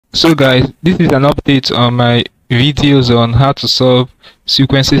So guys, this is an update on my videos on how to solve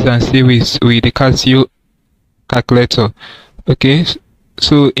sequences and series with the Casio calculator. Okay,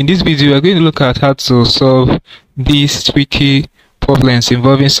 so in this video we're going to look at how to solve these tricky problems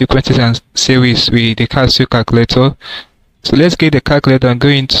involving sequences and series with the Casio calculator. So let's get the calculator and go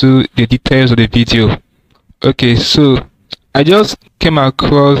into the details of the video. Okay, so I just came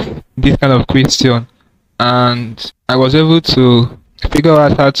across this kind of question and I was able to figure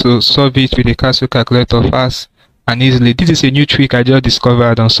out how to solve it with the Casio calculator fast and easily. This is a new trick I just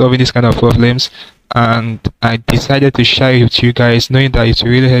discovered on solving this kind of problems, and I decided to share it with you guys, knowing that it will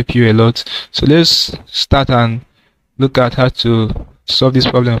really help you a lot. So let's start and look at how to solve this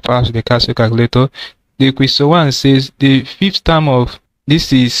problem fast with the Casio calculator. The question 1 says the fifth term of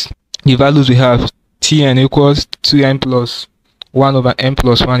this is the values we have. Tn equals 2n plus 1 over n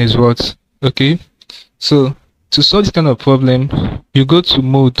plus 1 is what? Okay, so to solve this kind of problem, you go to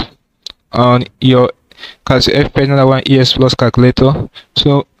mode on your Casio F1 ES Plus calculator.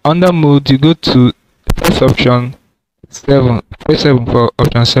 So under mode, you go to first option 7. Press 7 for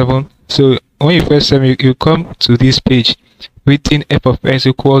option 7. So when you press 7, you come to this page written f of x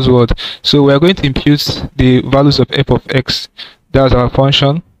equals what? So we are going to impute the values of f of x. That's our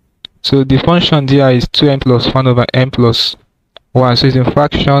function. So the function there is 2n plus 1 over n plus 1. So it's in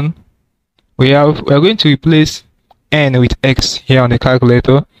fraction. We are going to replace n with x here on the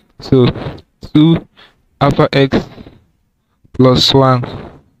calculator. So 2 alpha x plus 1,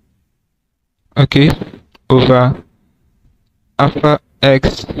 okay, over alpha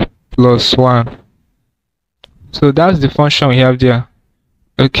x plus 1. So that's the function we have there.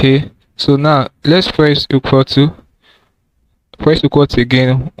 Okay, so now let's press equal to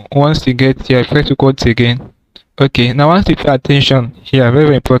again. Once you get here, press equal to again. Okay, now once you pay attention here,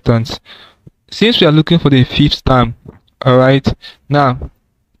 very important, since we are looking for the fifth term, all right, now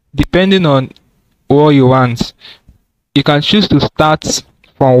depending on what you want, you can choose to start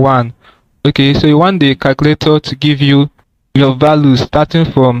from 1. Okay, so you want the calculator to give you your values starting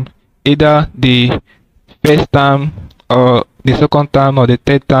from either the first term or the second term or the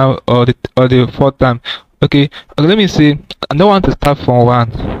third term or the fourth term. Okay, let me say I don't want to start from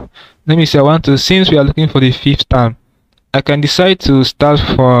 1. Let me say I want to, since we are looking for the fifth term, I can decide to start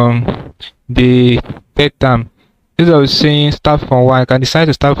from the third term. As I was saying, start from 1, I can decide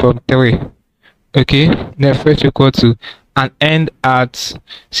to start from 3. Okay, then first equal to and end at,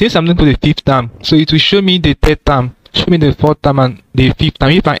 since I'm looking for the fifth term, so it will show me the third term, show me the fourth term and the fifth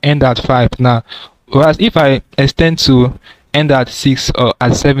term if I end at 5 now. Whereas if I extend to end at 6 or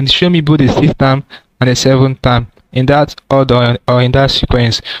at 7, show me both the sixth term and the seventh term in that order or in that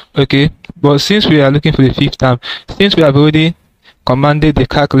sequence. Okay, but since we are looking for the fifth term, since we have already commanded the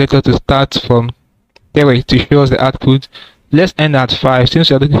calculator to start from 3 to show us the output, let's end at 5 since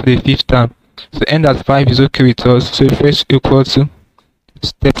we are looking for the fifth term. So end at 5 is okay with us. So first equal to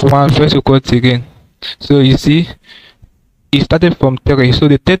step 1, first equal to again. So you see it started from 3, so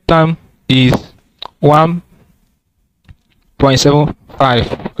the third term is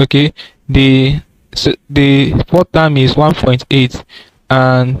 1.75. okay, the fourth term is 1.8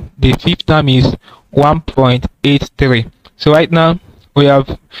 and the fifth term is 1.83. so right now we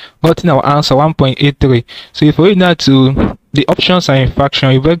have gotten our answer 1.83. so if we read now to the options are in fraction,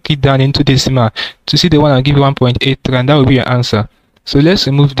 we break it down into decimal to see the one and give you 1.83, and that will be your answer. So let's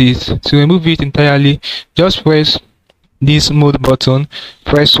remove this. To remove it entirely, just press this mode button,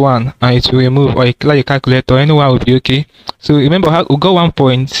 press 1 and it will remove, or you clear your calculator, anyone will be okay. So remember how we got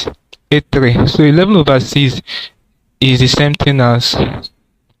 1.83, so 11 over 6 is the same thing as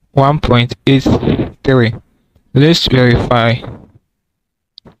 1.83. let's verify.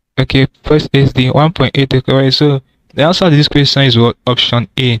 Okay, first is the 1.83 correct. So the answer to this question is what? Option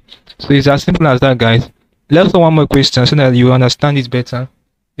A. So it's as simple as that, guys. Let's do one more question so that you understand it better.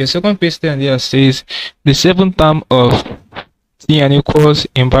 The second question there says the seventh term of Tn equals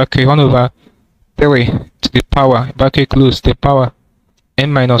in bracket 1 over 3 to the power, bracket close, the power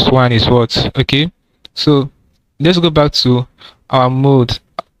n minus 1 is what? Okay, so let's go back to our mode.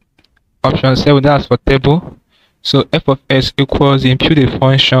 Option 7, that's for table. So f of s equals the imputed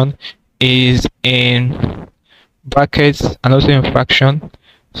function is in brackets and also in fraction.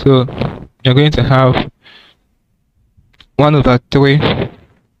 So you're going to have 1 over 3.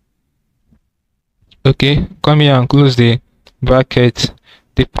 Okay, come here and close the bracket.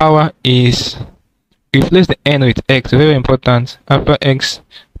 The power is, replace the n with x, very important, alpha x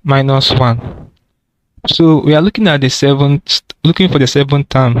minus 1. So we are looking at the seventh, looking for the seventh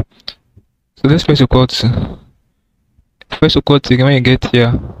term. So let's press equal to when you get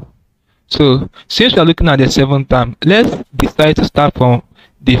here. So since we are looking at the seventh term, let's decide to start from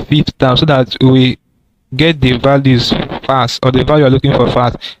the fifth term so that we get the values fast, or the value you're looking for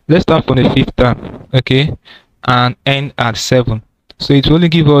fast. Let's start from the fifth term, okay, and end at 7. So it will only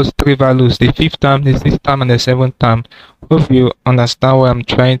give us 3 values: the fifth term, the sixth term, and the seventh term. Hope you understand what I'm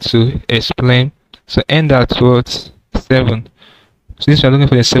trying to explain. So end at what? 7. Since we're looking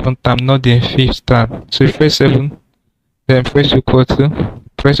for the seventh term, not the fifth term. So if press 7, then press equal to,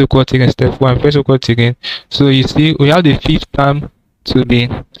 press equal to again, step 1, press equal to again. So you see we have the fifth term to be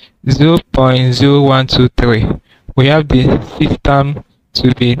 0.0123. We have the sixth term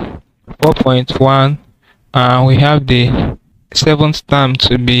to be 4.1, and we have the seventh term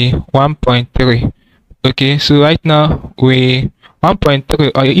to be 1.3. okay, so right now we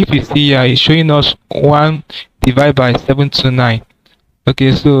 1.3, or if you see here, it's showing us 1 divided by 729.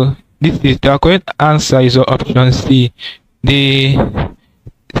 okay, so this is the correct answer is option C. The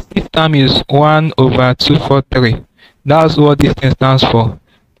sixth term is 1/243. That's what this thing stands for.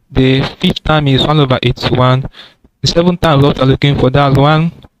 The fifth term is 1/81. The seventh term is what we're looking for. That's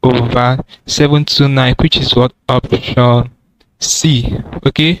 1/729, which is what option C.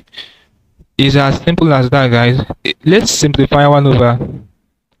 okay, it's as simple as that, guys. Let's simplify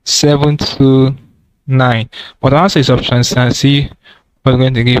 1/729, but the answer is option C, and see what it's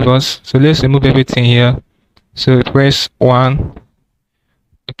going to give us. So let's remove everything here. So press 1.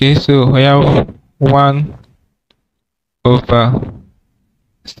 okay, so we have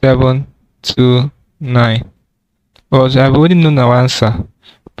 1/729. But I've already known our answer.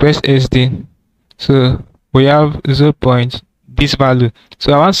 Press SD. So we have 0. This value.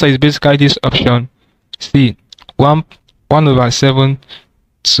 So our answer is basically this option C,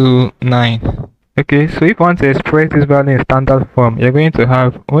 1/729. okay, so if you want to express this value in standard form, you're going to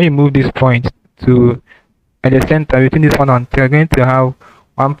have, when you move this point to at the center between this one and 3, you're going to have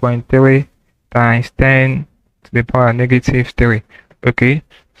 1.3 times 10 to the power -3. okay,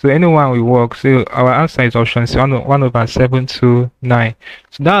 so anyone will work. So our answer is option C, 1/729.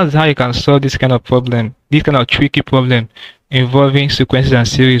 So that's how you can solve this kind of problem, this kind of tricky problem involving sequences and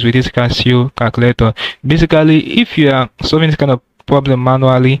series with this Casio calculator. Basically, if you are solving this kind of problem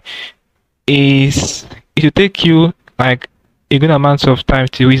manually, it will take you like a good amount of time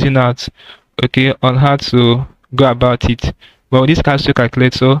to reason out, okay, on how to go about it. But with this Casio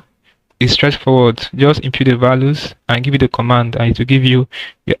calculator, it's straightforward. Just input the values and give it the command, and it will give you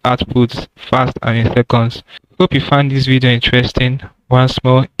your output fast and in seconds. Hope you found this video interesting. Once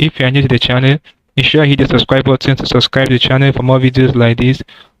more, if you are new to the channel, be sure to hit the subscribe button to subscribe to the channel for more videos like this.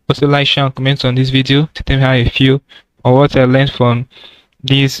 Also like, share, and comment on this video to tell me how you feel or what I learned from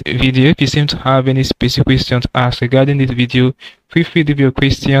this video. If you seem to have any specific questions to ask regarding this video, feel free to leave your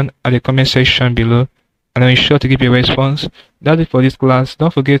question at the comment section below, and I'll be sure to give you a response. That's it for this class.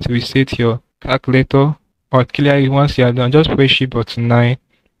 Don't forget to reset your calculator, or clear it once you are done. Just press shift button 9,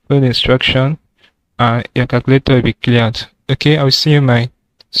 follow the instruction, and your calculator will be cleared. Okay, I will see you in my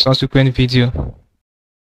subsequent video.